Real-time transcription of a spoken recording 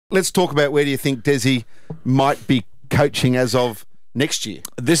let's talk about where do you think Desi might be coaching as of next year?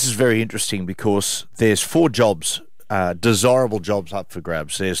 This is very interesting because there's 4 jobs, desirable jobs up for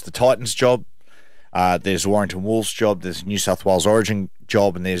grabs. There's the Titans job, there's the Warrington Wolves job, there's the New South Wales Origin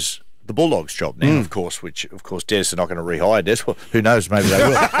job, and there's the Bulldogs job now, of course, which, of course, Des are not going to rehire Des. Well, who knows? Maybe they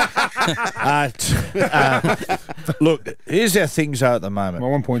will. Look, here's how things are at the moment. My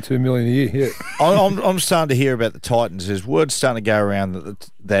 1.2 million a year, yeah. I'm starting to hear about the Titans. There's word starting to go around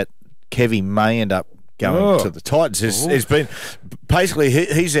that Kevy may end up going to the Titans. There's been basically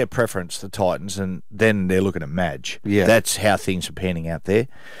he's their preference, the Titans, and then they're looking at Madge. Yeah, that's how things are panning out there.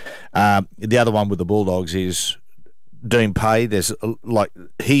 The other one with the Bulldogs is Dean Pay. There's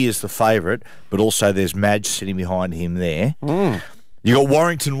he is the favourite, but also there's Madge sitting behind him there. You got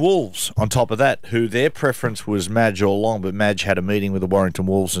Warrington Wolves on top of that, who their preference was Madge all along, but Madge had a meeting with the Warrington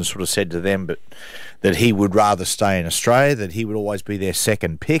Wolves and sort of said to them that he would rather stay in Australia, that he would always be their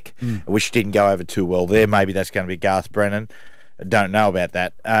second pick, which didn't go over too well there. Maybe that's going to be Garth Brennan. I don't know about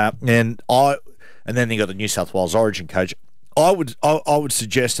that. And then you got the New South Wales Origin coach. I would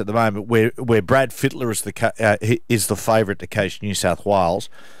suggest at the moment where Brad Fittler is the favourite to coach New South Wales,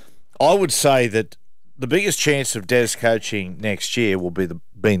 I would say that the biggest chance of Des coaching next year will be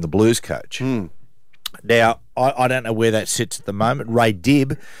being the Blues coach. Now, I don't know where that sits at the moment. Ray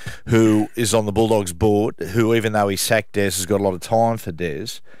Dibb, who is on the Bulldogs board, who even though he sacked Des has got a lot of time for Des,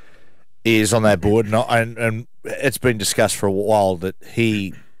 is on that board, and it's been discussed for a while that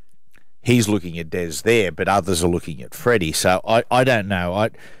he's looking at Des there, but others are looking at Freddie. So I don't know.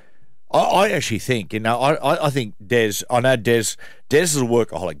 I actually think, I think Des, I know Des is a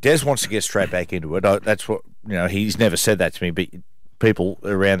workaholic. Des wants to get straight back into it. That's what, he's never said that to me, but people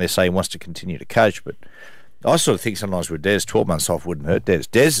around there say he wants to continue to coach. But I sort of think sometimes with Des, 12 months off wouldn't hurt Des.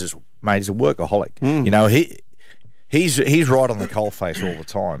 Des is, mate, he's a workaholic. He's right on the coalface all the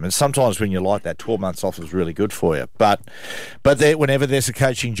time. And sometimes when you're like that, 12 months off is really good for you. But whenever there's a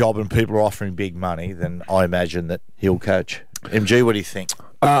coaching job and people are offering big money, then I imagine that he'll coach. MG, what do you think?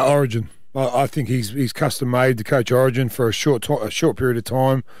 Origin. I think he's custom made to coach Origin for a short period of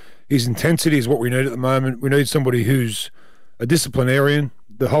time. His intensity is what we need at the moment. We need somebody who's a disciplinarian.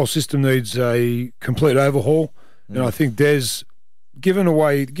 The whole system needs a complete overhaul. And I think Des,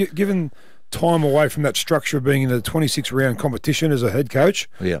 given time away from that structure of being in a 26-round competition as a head coach,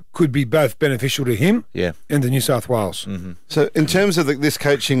 could be both beneficial to him and the New South Wales. So in terms of this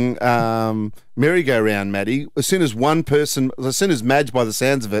coaching merry-go-round, Matty, as soon as Madge, by the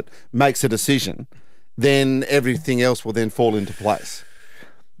sounds of it, makes a decision, then everything else will then fall into place.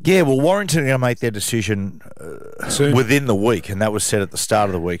 Yeah, well, Warrington are going to make their decision within the week, and that was said at the start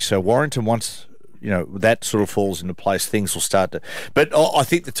of the week. So Warrington, once that sort of falls into place, things will start to. But I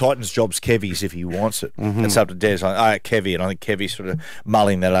think the Titans' job's Kevy's if he wants it. It's up to Des. Kevy, and I think Kevy's sort of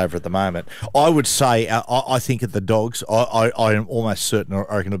mulling that over at the moment. I would say, I think of the Dogs, I am almost certain I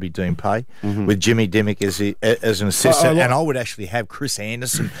reckon it'll be Dean Pay with Jimmy Dimmick as an assistant, and I would actually have Chris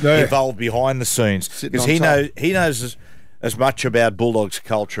Anderson involved behind the scenes because he knows as much about Bulldogs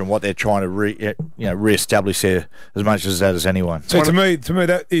culture and what they're trying to re-establish there as much as that as anyone. So to me,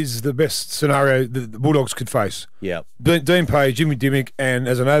 that is the best scenario that the Bulldogs could face. Yeah, Dean Pay, Jimmy Dimmick, and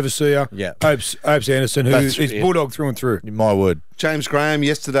as an overseer, Opes Anderson, who is Bulldog through and through. My word. James Graham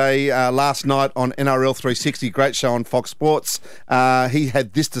yesterday, last night on NRL 360, great show on Fox Sports. He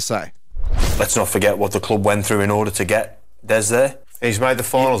had this to say. Let's not forget what the club went through in order to get Des there. He's made the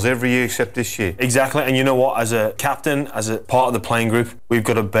finals every year except this year. Exactly, and you know what? As a captain, as a part of the playing group, we've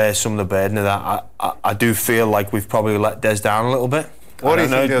got to bear some of the burden of that. I do feel like we've probably let Des down a little bit. Why do you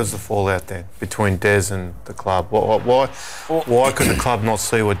think there was the fallout then between Des and the club? Why could the club not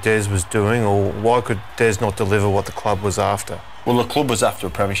see what Des was doing, or why could Des not deliver what the club was after? Well, the club was after a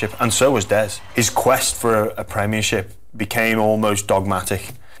premiership, and so was Des. His quest for a premiership became almost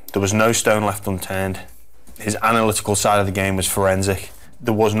dogmatic. There was no stone left unturned. His analytical side of the game was forensic.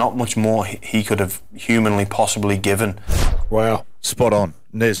 There was not much more he could have humanly possibly given. Wow. Spot on.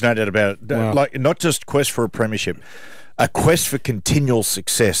 There's no doubt about it. Wow. Like, not just quest for a premiership, a quest for continual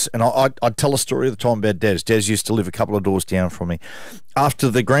success. And I'd tell a story at the time about Des. Des used to live a couple of doors down from me.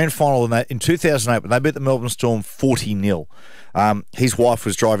 After the grand final in 2008, when they beat the Melbourne Storm 40-0, his wife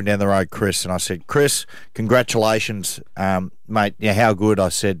was driving down the road, Chris, and I said, Chris, congratulations, mate. Yeah, how good? I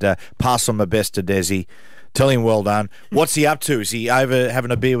said, pass on my best to Desi. Tell him well done. What's he up to? Is he over having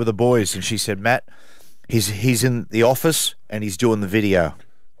a beer with the boys? And she said, Matt, he's in the office and he's doing the video.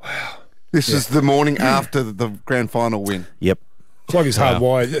 Wow. This is the morning after the grand final win. Yep. It's like he's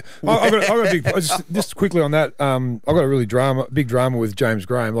hardwired. I've got a big, just quickly on that, I've got a really big drama with James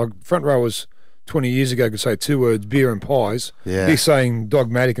Graham. Like, front row was 20 years ago could say 2 words, beer and pies. Yeah. He's saying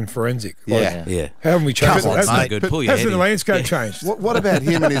dogmatic and forensic. Like, Yeah. Yeah. haven't we changed? Come on, Hasn't mate. it? Good. Pull your head Hasn't the in. landscape changed? What about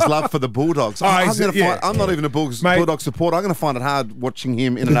him and his love for the Bulldogs? I'm not even a Bulldog supporter. I'm going to find it hard watching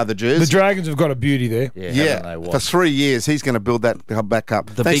him in another jersey. The Dragons have got a beauty there. Yeah, for 3 years he's going to build that back up.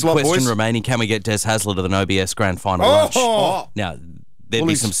 The Thanks big a lot, question boys. remaining, can we get Des Hasler to the OBS Grand Final lunch? Now, there'd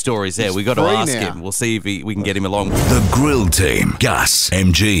be he's- some stories there. he's We've got to free ask now. him. We'll see if we can get him along. The Grill Team, Gus,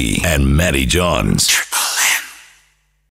 MG, and Matty Johns.